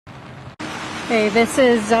Okay, this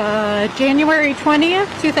is January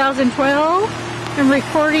 20th, 2012. I'm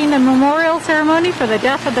recording the memorial ceremony for the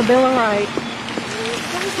death of the Bill of Rights.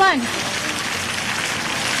 Come on.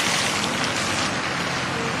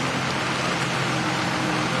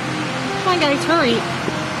 Come on, guys, hurry.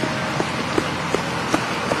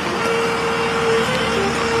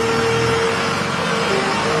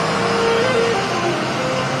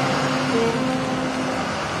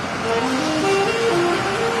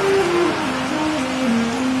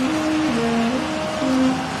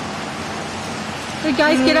 Hey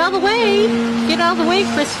guys, get out of the way! Get out of the way,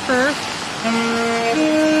 Christopher!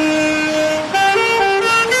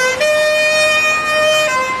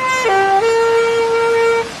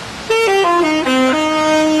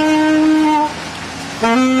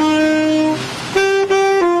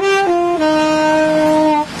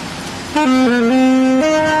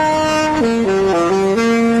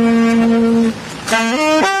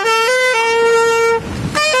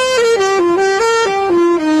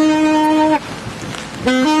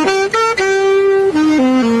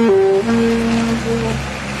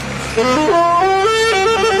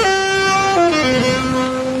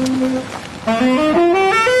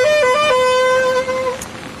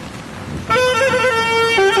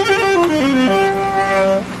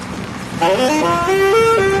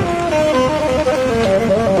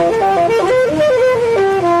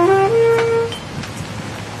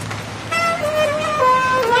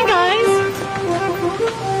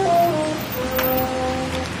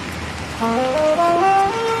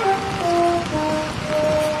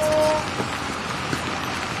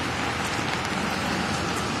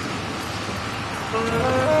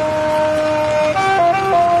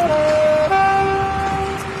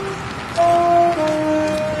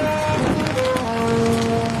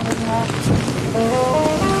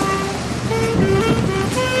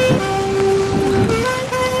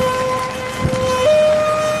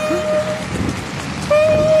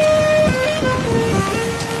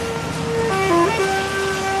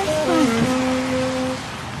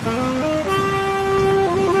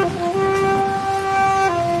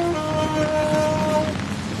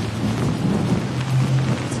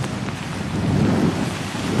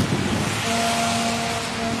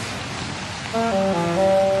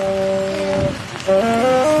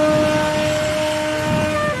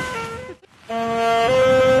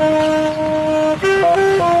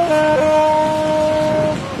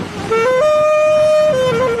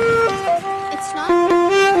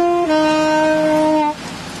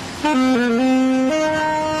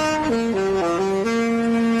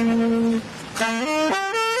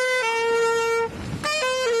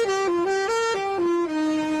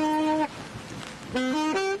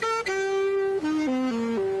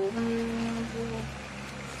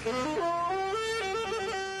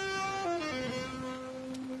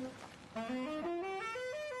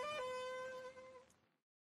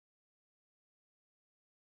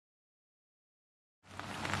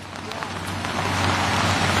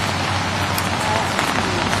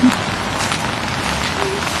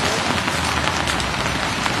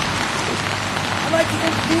 I'd like to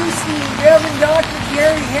introduce the Reverend Dr.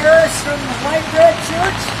 Gary Harris from the White Bread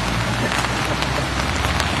Church.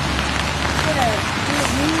 He's going to do a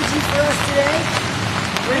eulogy for us today.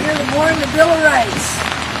 We're here to mourn the Bill of Rights.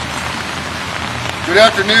 Good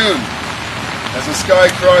afternoon. As the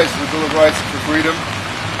sky cries for the Bill of Rights and for freedom,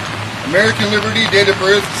 American liberty, date of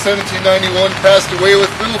birth 1791, passed away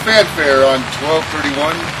with little fanfare on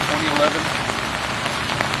 12/31/2011.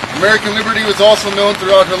 American liberty was also known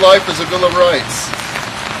throughout her life as a Bill of Rights.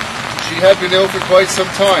 She had been ill for quite some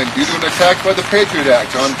time due to an attack by the Patriot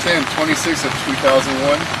Act on 10/26 of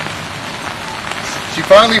 2001. She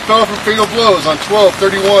finally fell from fatal blows on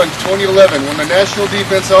 12/31/2011 when the National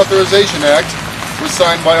Defense Authorization Act was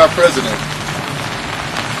signed by our President.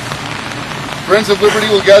 Friends of Liberty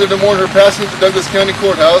will gather to mourn her passing at the Douglas County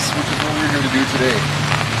Courthouse, which is what we're here to do today.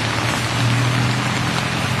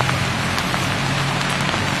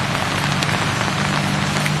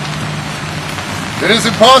 It is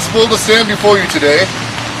impossible to stand before you today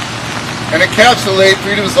and encapsulate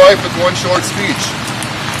freedom's life with one short speech.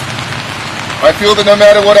 I feel that no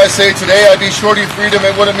matter what I say today, I'd be shorting freedom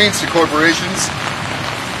and what it means to corporations.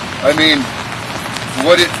 I mean,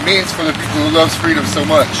 what it means for the people who loves freedom so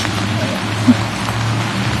much.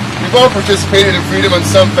 We've all participated in freedom in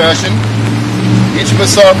some fashion. Each of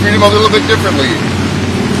us saw freedom a little bit differently.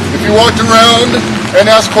 If you walked around and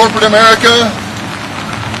asked corporate America,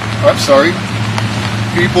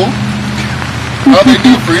 people, how they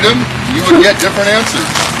do freedom, you would get different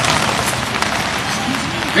answers.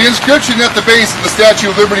 The inscription at the base of the Statue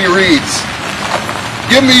of Liberty reads,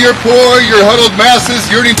 "Give me your poor, your huddled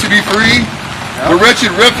masses yearning to be free. the wretched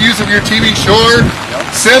refuse of your teeming shore.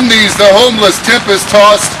 Send these, the homeless,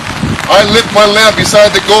 tempest-tossed. I lift my lamp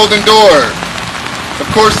beside the golden door. Of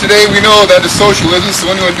course, today we know that is socialism, so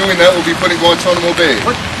anyone doing that will be put in Guantanamo Bay.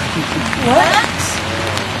 What?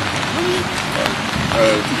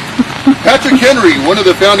 Patrick Henry, one of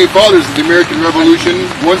the founding fathers of the American Revolution,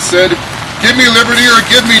 once said, "Give me liberty or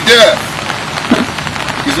give me death."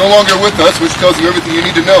 He's no longer with us, which tells you everything you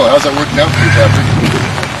need to know. How's that working out for you, Patrick?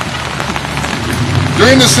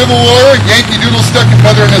 During the Civil War, Yankee Doodle stuck a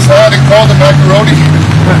feather in his hat and called him macaroni.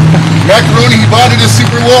 Macaroni he bought at a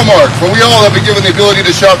super Walmart, for we all have been given the ability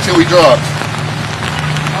to shop till we dropped.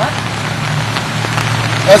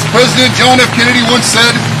 As President John F. Kennedy once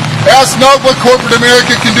said, "Ask not what corporate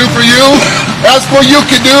America can do for you, ask what you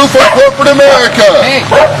can do for corporate America."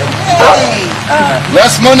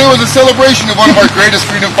 Last Monday was a celebration of one of our greatest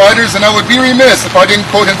freedom fighters, and I would be remiss if I didn't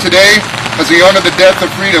quote him today as we honor the death of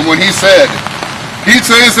freedom when he said,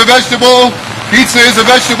 "Pizza is a vegetable, pizza is a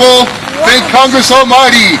vegetable, thank Congress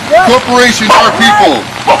Almighty, corporations are people."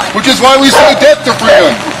 Which is why we say death to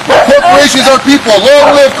freedom. Corporations are people,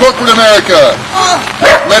 long live corporate America.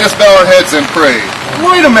 Let us bow our heads and pray.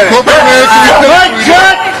 Wait a minute. Corporate America is Mike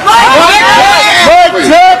check!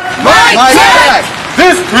 Mike check!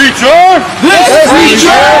 This preacher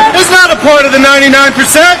is not a part of the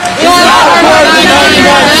 99%.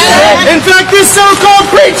 In fact, this so-called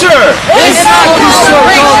preacher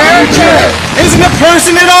isn't a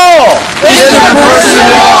person at all.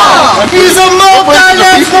 He's a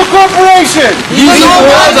multinational corporation. People,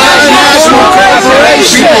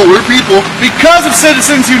 we're people. Because of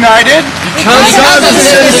Citizens United,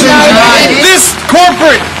 this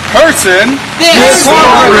corporate person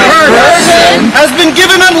has been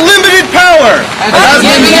given unlimited power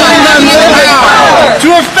to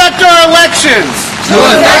affect our elections, to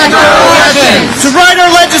write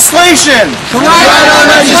our legislation,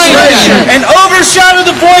 and overshadow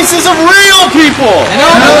the voices of real people.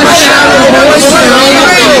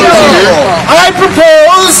 I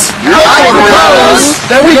propose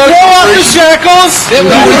that we throw off the shackles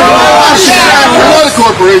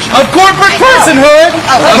of corporate personhood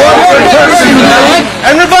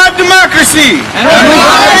and revive democracy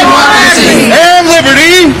and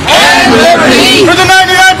liberty for the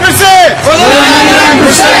 99%.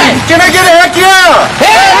 Can I get a heck yeah?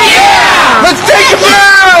 Let's take it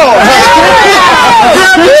now!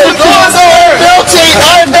 I'm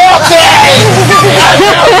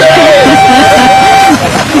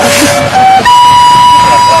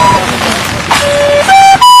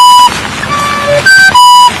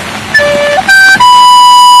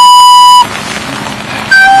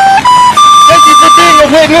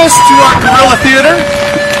witness to our guerrilla theater?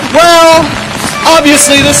 Well,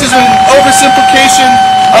 obviously this is an oversimplification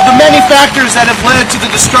of the many factors that have led to the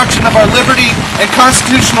destruction of our liberty and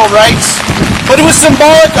constitutional rights, but it was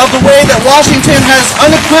symbolic of the way that Washington has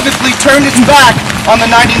unequivocally turned its back on the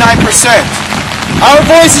 99%. Our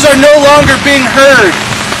voices are no longer being heard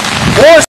or